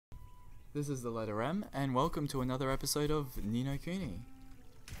This is the letter M, and welcome to another episode of NiNoKuni.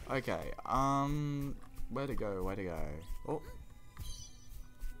 Okay, where to go? Oh,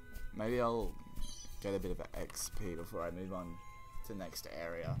 maybe I'll get a bit of an XP before I move on to the next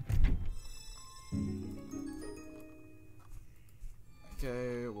area.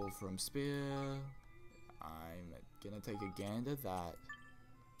 Okay, Wolfram Spear. I'm gonna take a gander that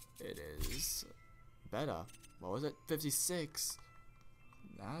it is better. What was it? 56.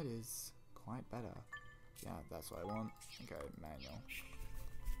 That is quite better. Yeah, that's what I want. Okay, manual.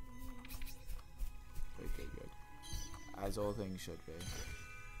 Good. As all things should be.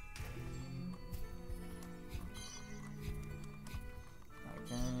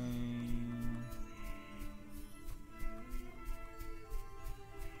 Okay.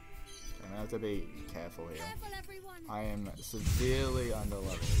 I'm gonna have to be careful here. I am severely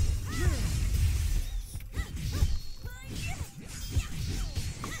underleveled.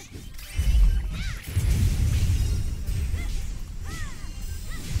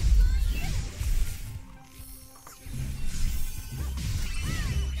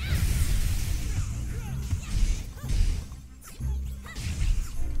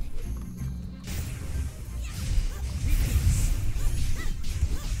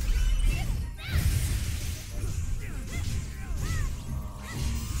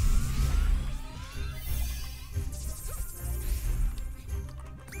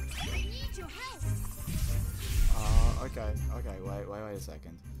 Okay, wait a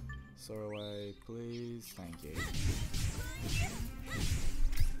second. Soar away, please. Thank you.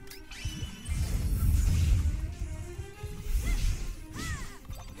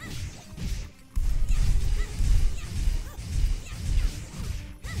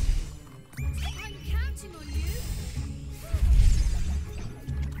 I'm counting on you.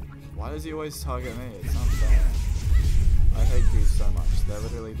 Why does he always target me? It's not fair. I hate you so much. They're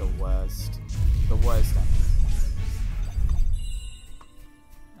literally the worst. The worst enemies.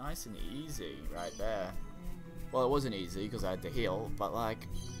 Nice and easy right there. Well, it wasn't easy because I had to heal, but like,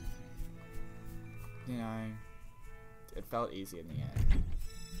 you know, it felt easy in the end.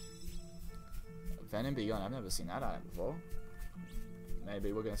 Venom Beyond, I've never seen that item before.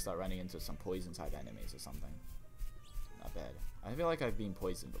 Maybe we're gonna start running into some poison type enemies or something. Not bad. I feel like I've been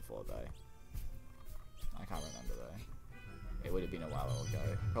poisoned before though. I can't remember though. It would have been a while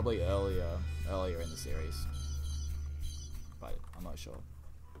ago. Probably earlier in the series. But I'm not sure.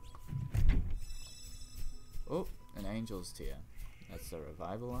 Oh, an Angel's Tear. That's a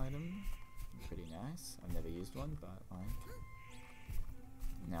revival item. Pretty nice. I've never used one, but like,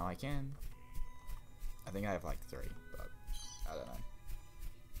 now I can. I think I have like 3, but I don't know.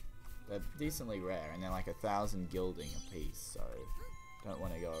 They're decently rare, and they're like 1,000 gilding a piece, so don't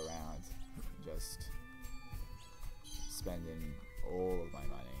want to go around just spending all of my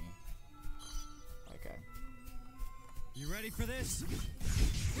money. Okay. You ready for this?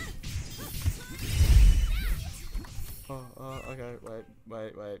 Oh, okay,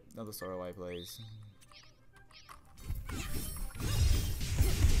 wait. Another soar away, please.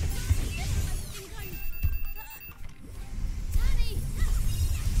 Danny!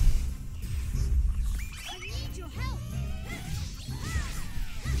 I need your help.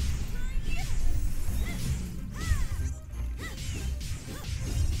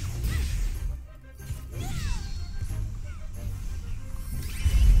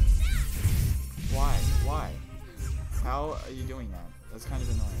 Why? How are you doing that? That's kind of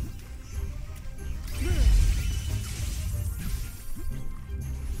annoying.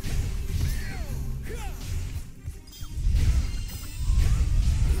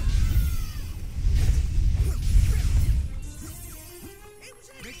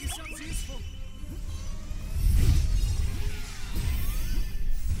 Make yourselves useful.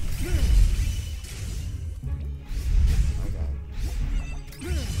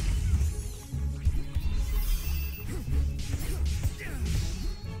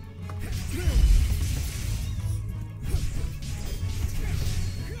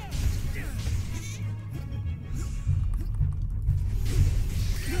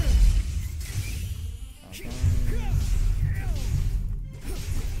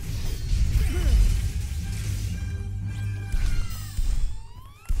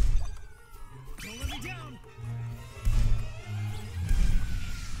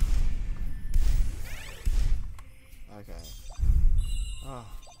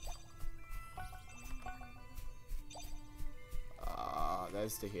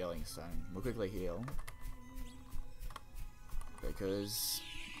 There's the healing stone. We'll quickly heal. Because,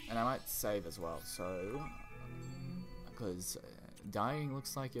 and I might save as well, so, because dying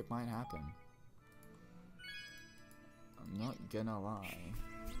looks like it might happen. I'm not gonna lie.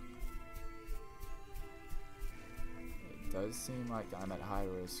 does seem like I'm at high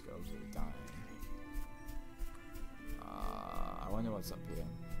risk of dying. I wonder what's up here.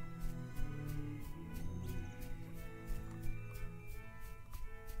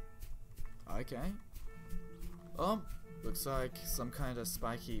 Okay. Looks like some kind of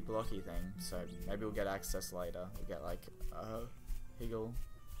spiky blocky thing, so maybe we'll get access later. We'll get like higgledy.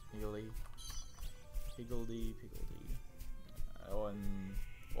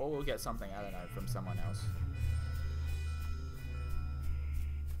 Or we'll get something, I don't know, from someone else.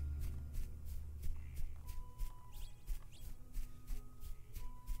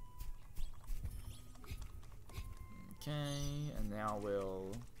 Okay, and now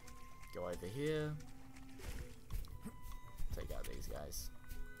we'll go over here. Take out these guys.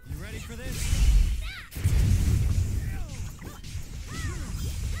 You ready for this?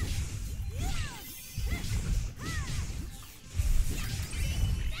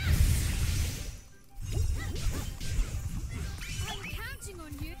 I'm counting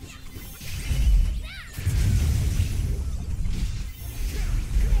on you.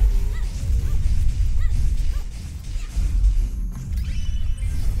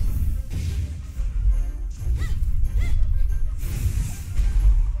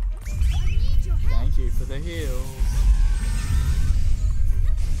 I need your help. Thank you for the heals.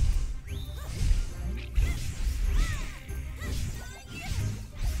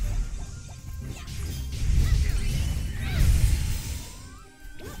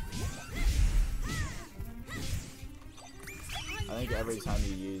 I think every time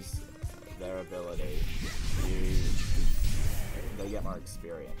you use their ability, they get more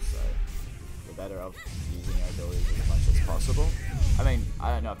experience, so you're better off using their abilities as much as possible. I mean,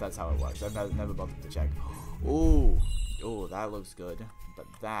 I don't know if that's how it works. I've never bothered to check. Ooh, that looks good. But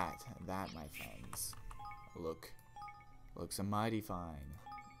that, my friends, looks a mighty fine.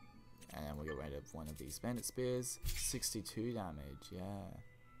 And then we'll get rid of one of these bandit spears. 62 damage, yeah.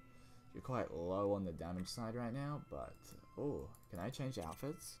 You're quite low on the damage side right now, but oh, can I change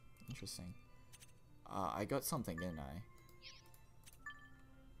outfits? Interesting. I got something, didn't I?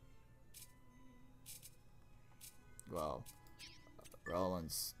 Well,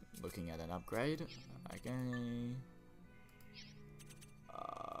 Roland's looking at an upgrade. Okay.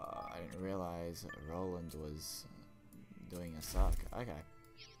 I didn't realize Roland was doing a suck. Okay.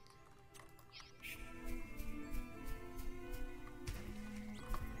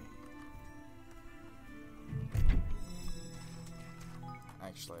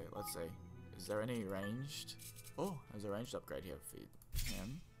 Actually, let's see. Is there any ranged? Oh, there's a ranged upgrade here for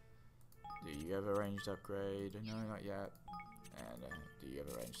him. Do you have a ranged upgrade? No, not yet. And do you have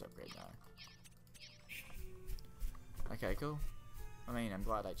a ranged upgrade? No. Okay, cool. I mean, I'm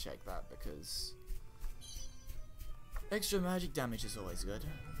glad I checked that because extra magic damage is always good.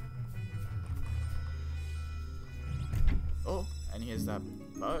 Oh, and here's that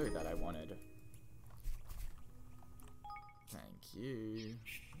bow that I wanted. Thank you.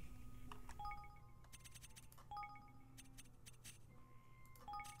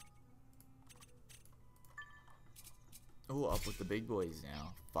 Oh, up with the big boys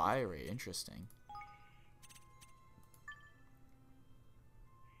now. Fiery, interesting.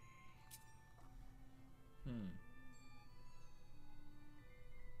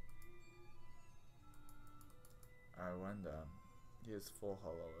 I wonder. He has 4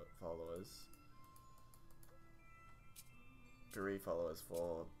 followers. 3 followers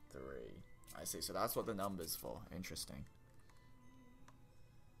for 3. I see, so that's what the number's for. Interesting.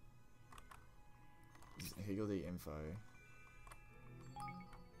 Higgledy info.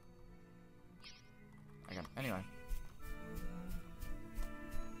 Okay, anyway.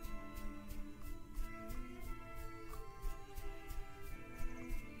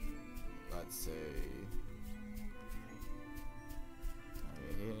 Let's see.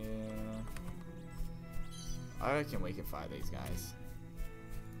 Over here. I reckon we can fight these guys.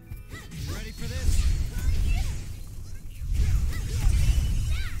 You ready for this?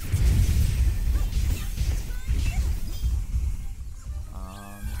 I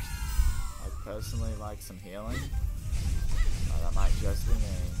personally like some healing. That might just be me.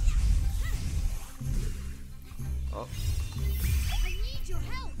 Oh. I need your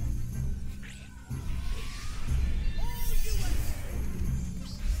help.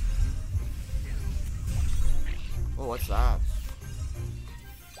 Oh, what's that?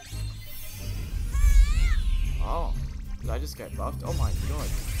 Oh, did I just get buffed? Oh my god.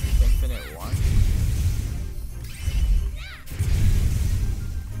 Infinite 1?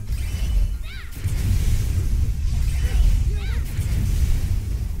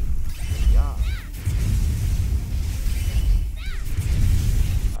 Yeah.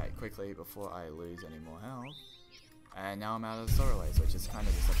 Alright, quickly before I lose any more health. And now I'm out of Sorroways, which is kind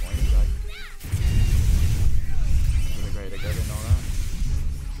of disappointing, but for the greater good and all that.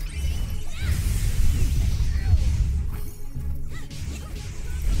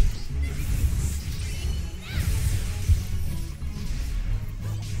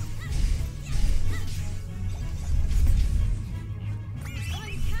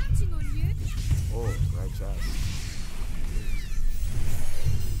 I'm counting on you. Oh, great chest.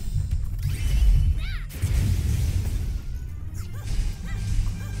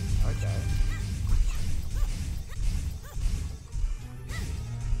 Okay.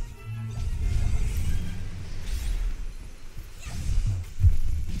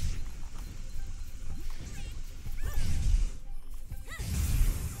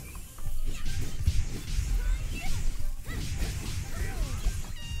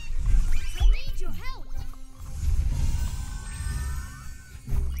 I need your help.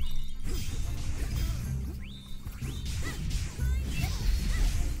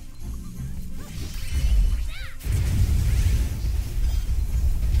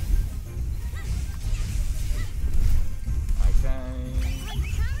 Okay. I'm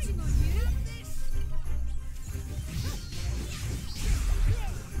counting on you.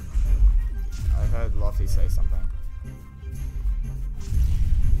 I heard Lottie say something.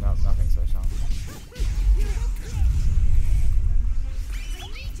 No, nothing special. I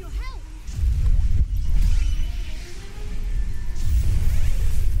need your help.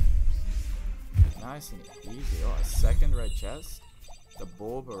 Nice and easy. Oh, a second red chest. The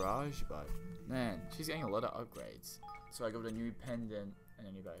ball barrage, but man, she's getting a lot of upgrades. So I got a new pendant and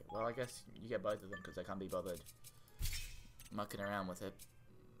a new bow. Well, I guess you get both of them because I can't be bothered mucking around with it.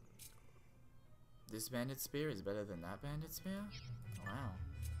 This bandit spear is better than that bandit spear? Wow.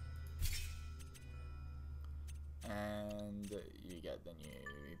 And you get the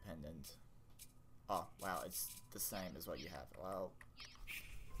new pendant. Oh, wow, it's the same as what you have. Well,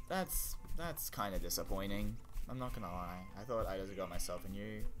 that's kind of disappointing. I'm not gonna lie. I thought I just got myself a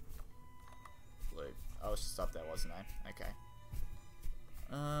new loop. I was just up there, wasn't I? Okay.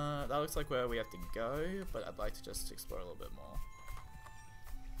 That looks like where we have to go, but I'd like to just explore a little bit more.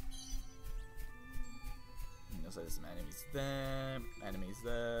 And looks like there's some enemies there, enemies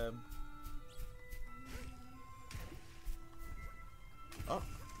there. Oh,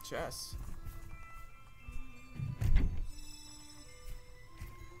 chest.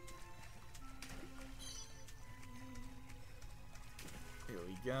 Here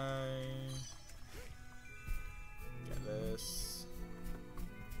we go. Get this.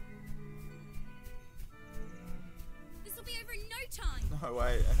 This will be over in no time. No,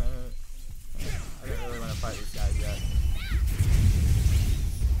 wait. I don't really want to fight these guys yet.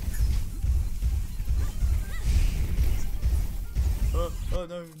 Oh, oh no,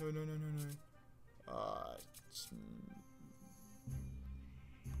 no, no, no, no, no.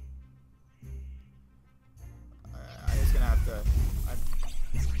 I'm just gonna have to.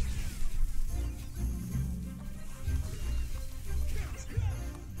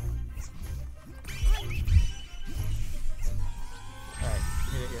 Alright,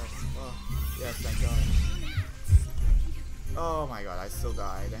 need a heal. Oh, yes, thank God. Oh my God, I still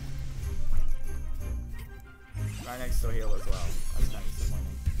died. My next to heal as well. That's kind of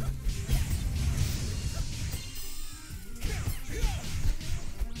disappointing.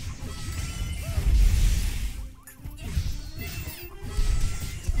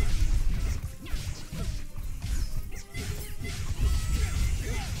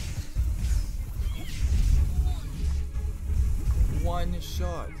 One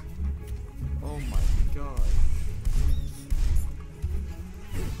shot. Oh my God.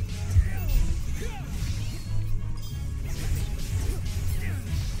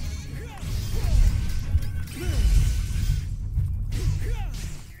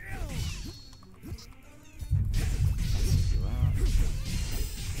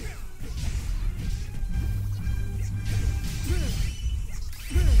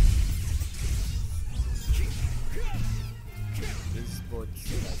 These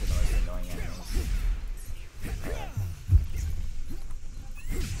bots are the most annoying animals.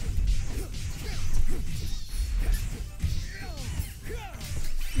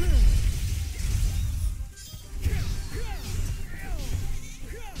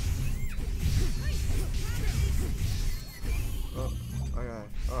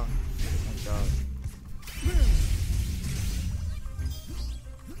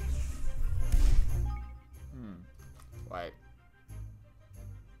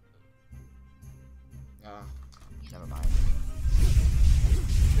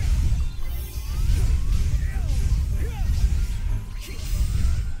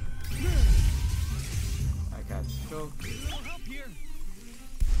 heal. Need a little help here.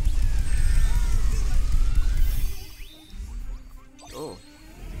 Oh.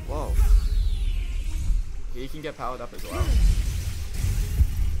 Whoa. He can get powered up as well.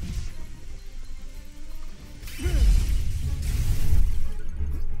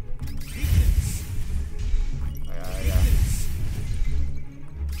 Yeah.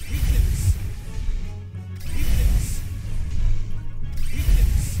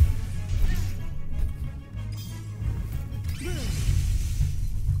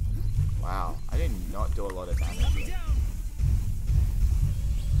 Wow, I did not do a lot of damage here.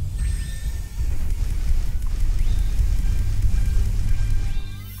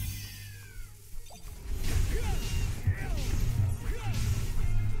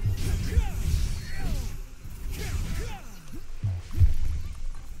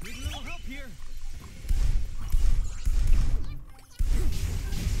 Need a little help here.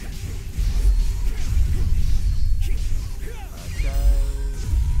 Okay.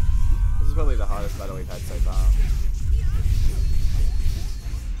 This is probably the hardest battle we've had so far.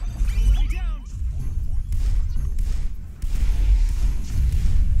 Don't let me down.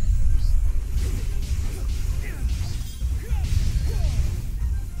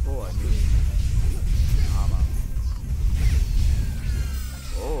 Oh, I need armor.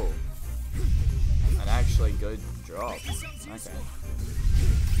 Oh. An actually good drop. Okay. Okay.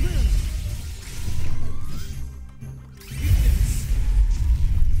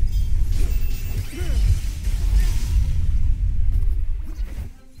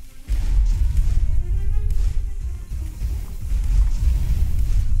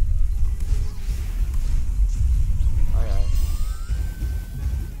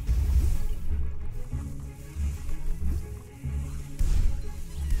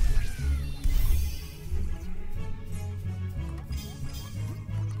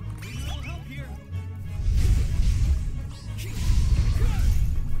 Need a little help here.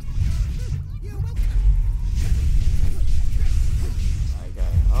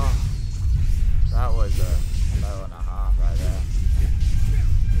 Okay. Oh. That was a battle and a half right there.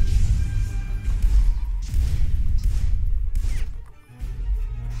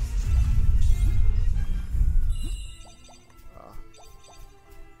 Oh.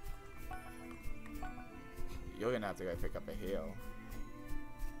 You're gonna have to go pick up a heal.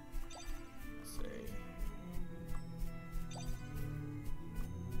 Let's see.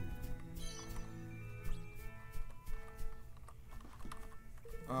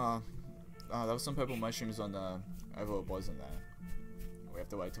 Oh, there was some purple mushrooms on the overworld, wasn't there? We have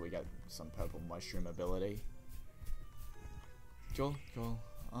to wait till we get some purple mushroom ability. Cool.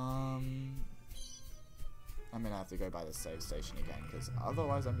 I'm gonna have to go by the save station again, because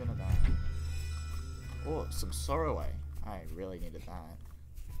otherwise I'm gonna die. Oh, some Sorrowway. I really needed that.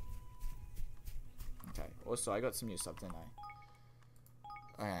 Okay, also I got some new stuff, didn't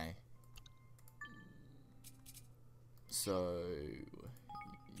I? Okay. So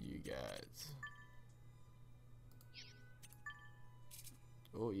you get...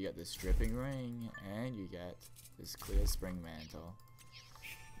 Oh, you get this dripping ring, and you get this clear spring mantle.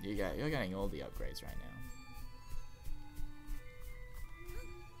 You're getting all the upgrades right now.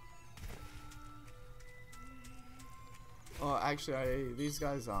 Oh, actually, these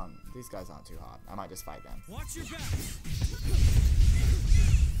guys aren't too hard. I might just fight them. Watch your back.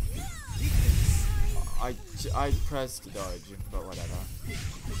 I pressed dodge, but whatever.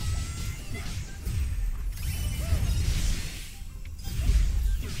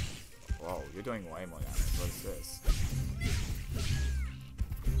 Whoa, you're doing way more damage. What is this?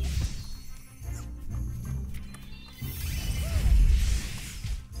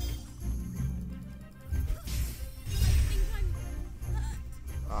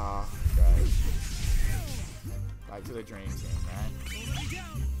 Ah, okay. Back to the dream team, right? Don't let me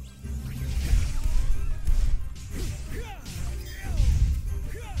down.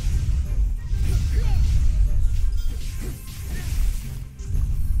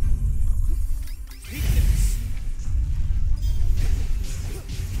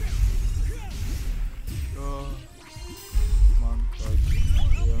 Oh, come on, dodge.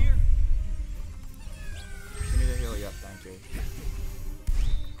 Heal. Give me the heal, yep, thank you.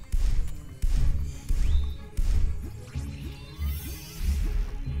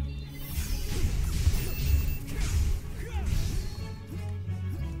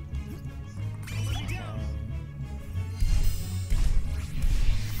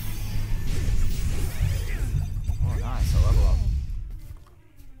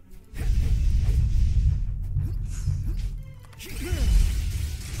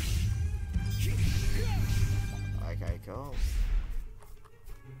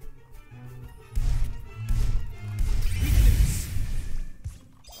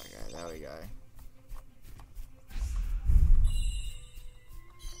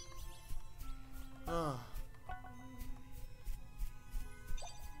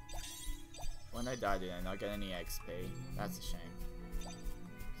 When I die, did I not get any XP? That's a shame.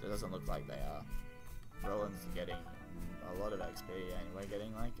 So it doesn't look like they are. Roland's getting a lot of XP and we're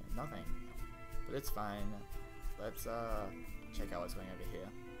getting like nothing. But it's fine. Let's check out what's going over here.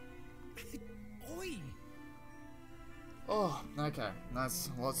 Oi! Oh, okay. That's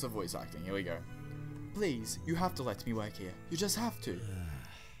lots of voice acting. Here we go. Please, you have to let me work here. You just have to.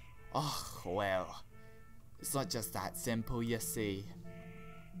 Oh, well. It's not just that simple, you see.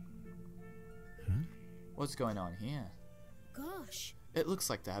 What's going on here? Gosh. It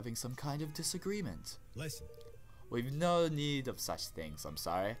looks like they're having some kind of disagreement. Listen. We've no need of such things, I'm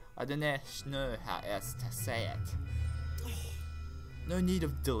sorry. I don't know how else to say it. No need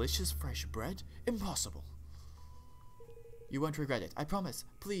of delicious fresh bread? Impossible. You won't regret it, I promise.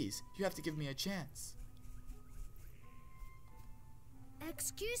 Please, you have to give me a chance.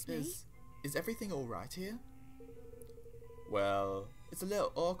 Excuse me? Is everything alright here? Well, it's a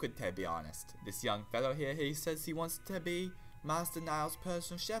little awkward to be honest. This young fellow here, he says he wants to be Master Niall's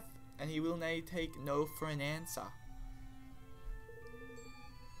personal chef, and he will nay take no for an answer.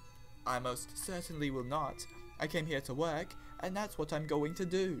 I most certainly will not. I came here to work, and that's what I'm going to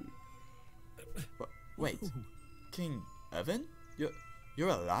do. Wait, King Evan? You're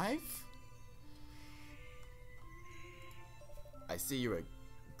alive? I see you're a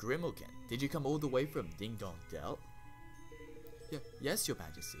Grimalkin. Did you come all the way from Ding Dong Dell? Yes, Your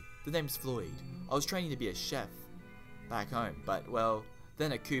Majesty. The name's Floyd. I was training to be a chef back home, but, well,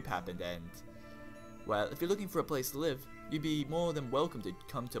 then a coup happened and, well, if you're looking for a place to live, you'd be more than welcome to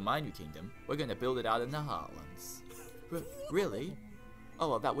come to my new kingdom. We're going to build it out in the Heartlands. Really?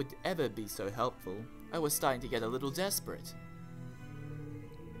 Oh, well, that would ever be so helpful. I was starting to get a little desperate.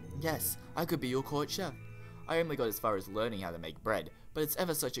 Yes, I could be your court chef. I only got as far as learning how to make bread, but it's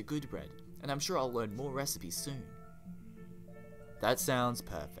ever such a good bread, and I'm sure I'll learn more recipes soon. That sounds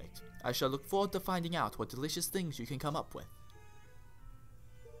perfect. I shall look forward to finding out what delicious things you can come up with.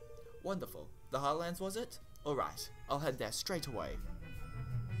 Wonderful. The Heartlands, was it? Alright, I'll head there straight away.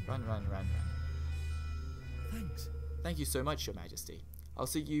 Run, run, run, run. Thanks. Thank you so much, Your Majesty. I'll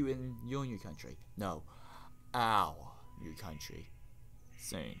see you in your new country. No, our new country.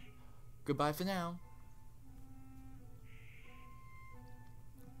 Soon. Goodbye for now.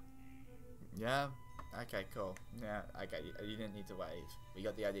 Yeah? Okay, cool. Yeah, okay, you didn't need to wave. We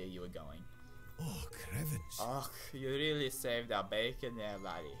got the idea you were going. Oh, Crevens. Oh, you really saved our bacon there,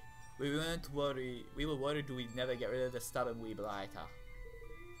 laddie. We were worried we'd never get rid of the stubborn wee blighter.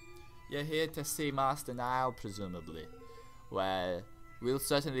 You're here to see Master Niall, presumably. Well, we'll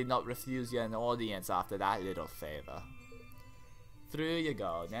certainly not refuse you an audience after that little favour. Through you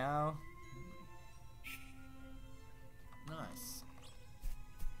go, now. Nice.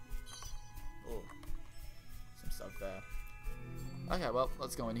 Oh. Some stuff there. Okay, well,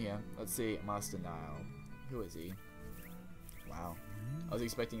 let's go in here. Let's see Master Niall. Who is he? Wow. I was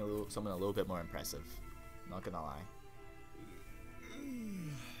expecting someone a little bit more impressive. Not gonna lie.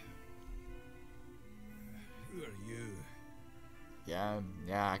 Who are you? Yeah,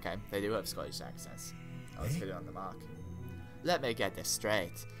 okay. They do have Scottish accents. I was hitting on the mark. Let me get this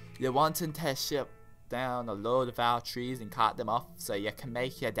straight. You're wanting to ship down a load of our trees and cut them off so you can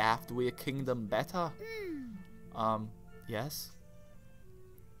make your daft weird kingdom better? Yes?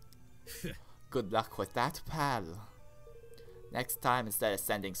 Good luck with that, pal. Next time, instead of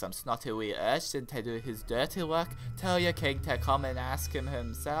sending some snotty wee urchin to do his dirty work, tell your king to come and ask him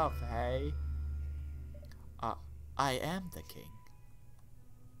himself, hey? I am the king.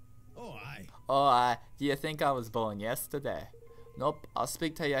 Oh, aye. Oh, do you think I was born yesterday? Nope, I'll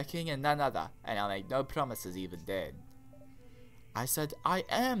speak to your king and none other, and I'll make no promises even then. I said I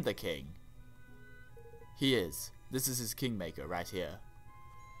am the king. He is. This is his kingmaker right here.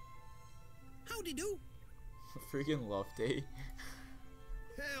 Howdy do. Freaking lofty.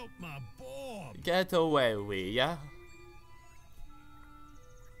 Help my Bob. Get away, will ya?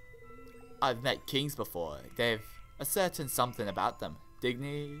 I've met kings before. They've a certain something about them.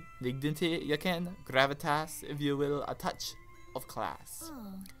 Dignity, you can. Gravitas, if you will. A touch of class.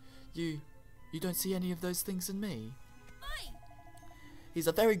 Oh. You don't see any of those things in me? Oi! He's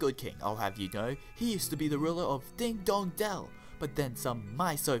a very good king, I'll have you know. He used to be the ruler of Ding Dong Dell, but then some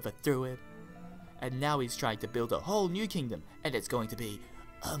mice overthrew him. And now he's trying to build a whole new kingdom, and it's going to be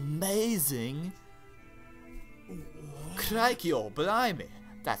amazing. Crikey, oh blimey,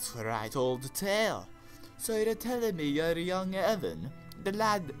 that's right old tale. So you're telling me you're young Evan, the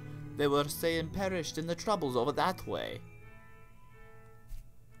lad they were saying perished in the troubles over that way?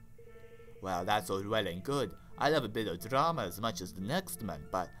 Well, that's all well and good. I love a bit of drama as much as the next man,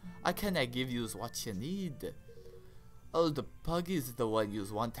 but I cannot give you what you need. Old Puggy's the one you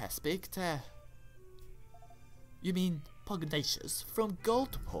want to speak to. You mean Pugnacious from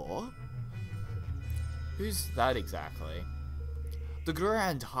Goldpaw? Who's that exactly? The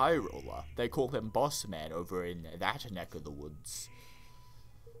Grand High Roller. They call him Boss Man over in that neck of the woods.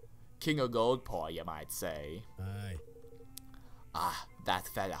 King of Goldpaw, you might say. Aye. Ah, that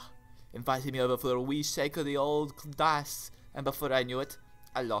fella. Invited me over for a wee shake of the old dice, and before I knew it,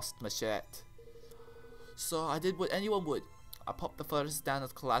 I lost my shirt. So I did what anyone would. I popped the first down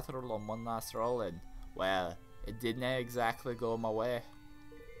as collateral on one last roll, and, well, it didn't exactly go my way.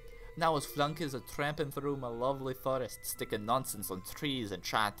 Now as flunkies are tramping through my lovely forest, sticking nonsense on trees and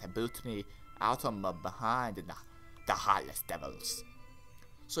trying to boot me out on my behind in the heartless devils.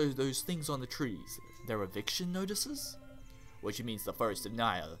 So those things on the trees, they're eviction notices? Which means the forest of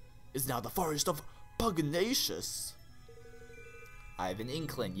Nile is now the forest of Pugnacious. I have an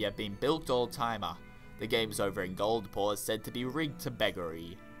inkling you've been bilked, old timer. The games over in Goldpaw is said to be rigged to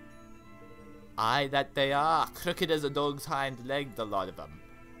beggary. Aye, that they are, crooked as a dog's hind leg, the lot of them.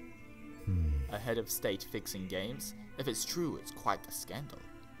 A head of state fixing games? If it's true, it's quite a scandal.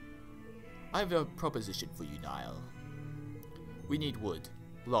 I have a proposition for you, Nile. We need wood.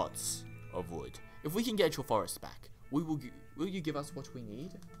 Lots of wood. If we can get your forest back, will you give us what we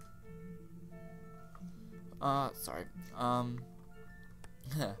need? Sorry.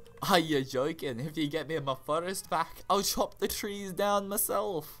 Are you joking? If you get me my forest back, I'll chop the trees down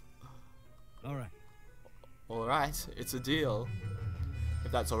myself. Alright. Alright, it's a deal.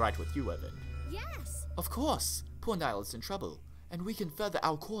 If that's alright with you, Evan. Yes. Of course. Poor Nile is in trouble, and we can further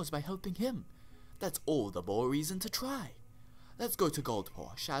our cause by helping him. That's all the more reason to try. Let's go to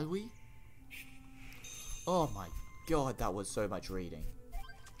Goldpaw, shall we? Oh my god, that was so much reading.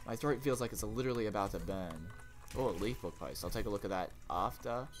 My throat feels like it's literally about to burn. Oh, a leaf book post. I'll take a look at that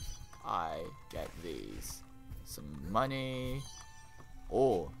after I get these. Some money.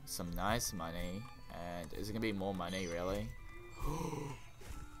 Oh, some nice money. And is it going to be more money, really?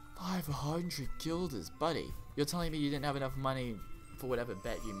 500 guilders, buddy. You're telling me you didn't have enough money for whatever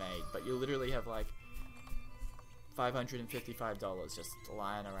bet you made, but you literally have like $555 just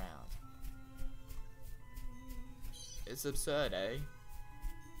lying around. It's absurd, eh?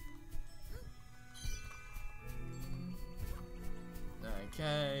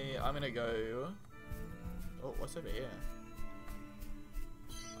 Okay, I'm gonna go... Oh, what's over here?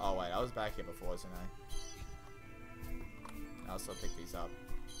 Oh wait, I was back here before, wasn't I? I'll still pick these up.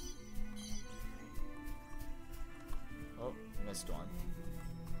 Oh, missed one.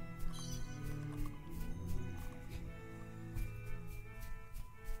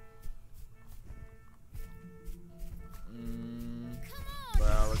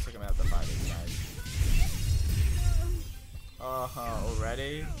 Well, looks like I'm gonna have to fight these guys.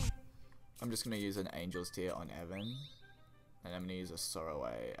 Already? I'm just gonna use an Angel's Tear on Evan. And I'm gonna use a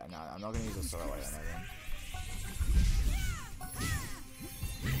Sorrowway. No, I'm not gonna use a Sorrowway on Evan.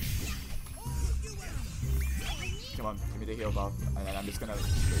 Come on, give me the heal buff. And then I'm just gonna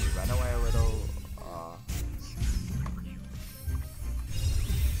run away a little.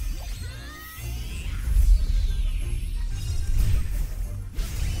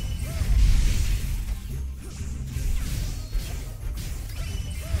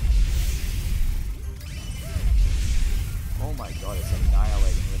 Oh my god, it's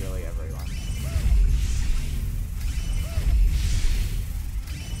annihilating literally everyone.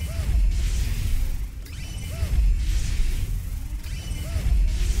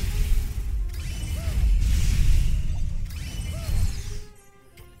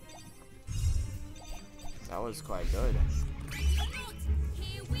 That was quite good.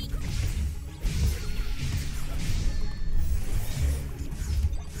 Here we go.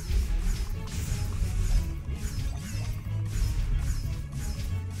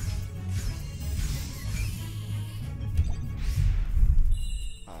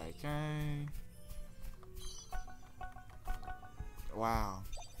 Okay. Wow.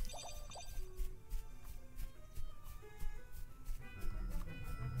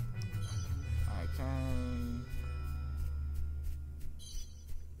 Okay.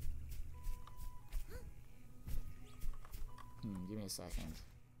 Give me a second.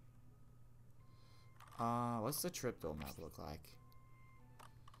 What's the trip bill map look like?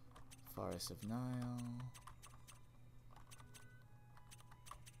 Forest of Nile.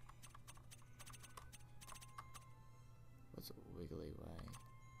 What's a wiggly way?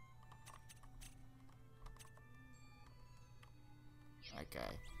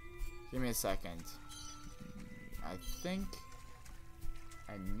 Okay. Give me a second. I think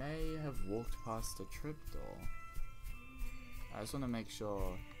I may have walked past the trip door. I just want to make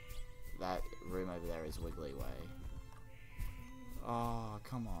sure that room over there is wiggly way. Oh,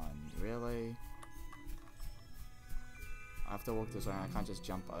 come on. Really? I have to walk this way. I can't just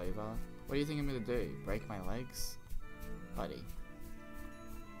jump over. What do you think I'm gonna do? Break my legs? Buddy.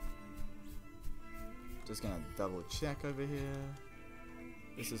 Just gonna double check over here.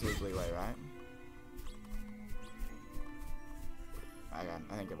 This is Wiggly Way, right? Okay,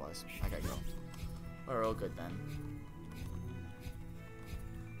 I think it was. Okay, cool. We're all good then.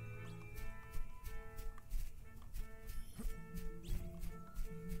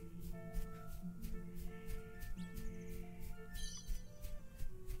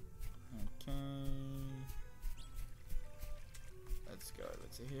 Okay. Let's go over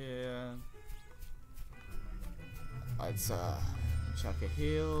to here. Let's chuck a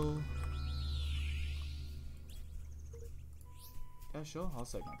heal. Yeah, sure, I'll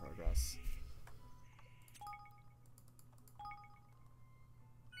save my progress.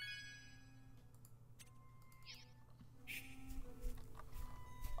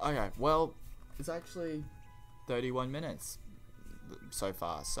 Okay, well, it's actually 31 minutes so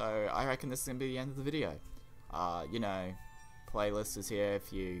far, so I reckon this is going to be the end of the video. You know, playlist is here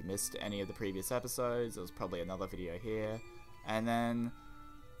if you missed any of the previous episodes. There's probably another video here. And then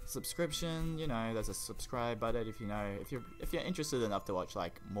subscription, you know, there's a subscribe button if you know, if you're interested enough to watch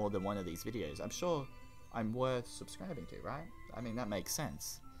like more than one of these videos. I'm sure I'm worth subscribing to, right? I mean, that makes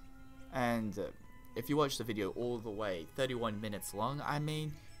sense. And if you watch the video all the way 31 minutes long, I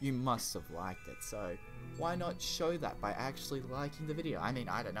mean, you must have liked it. So why not show that by actually liking the video? I mean,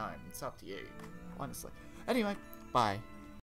 I don't know, it's up to you, honestly. Anyway, bye.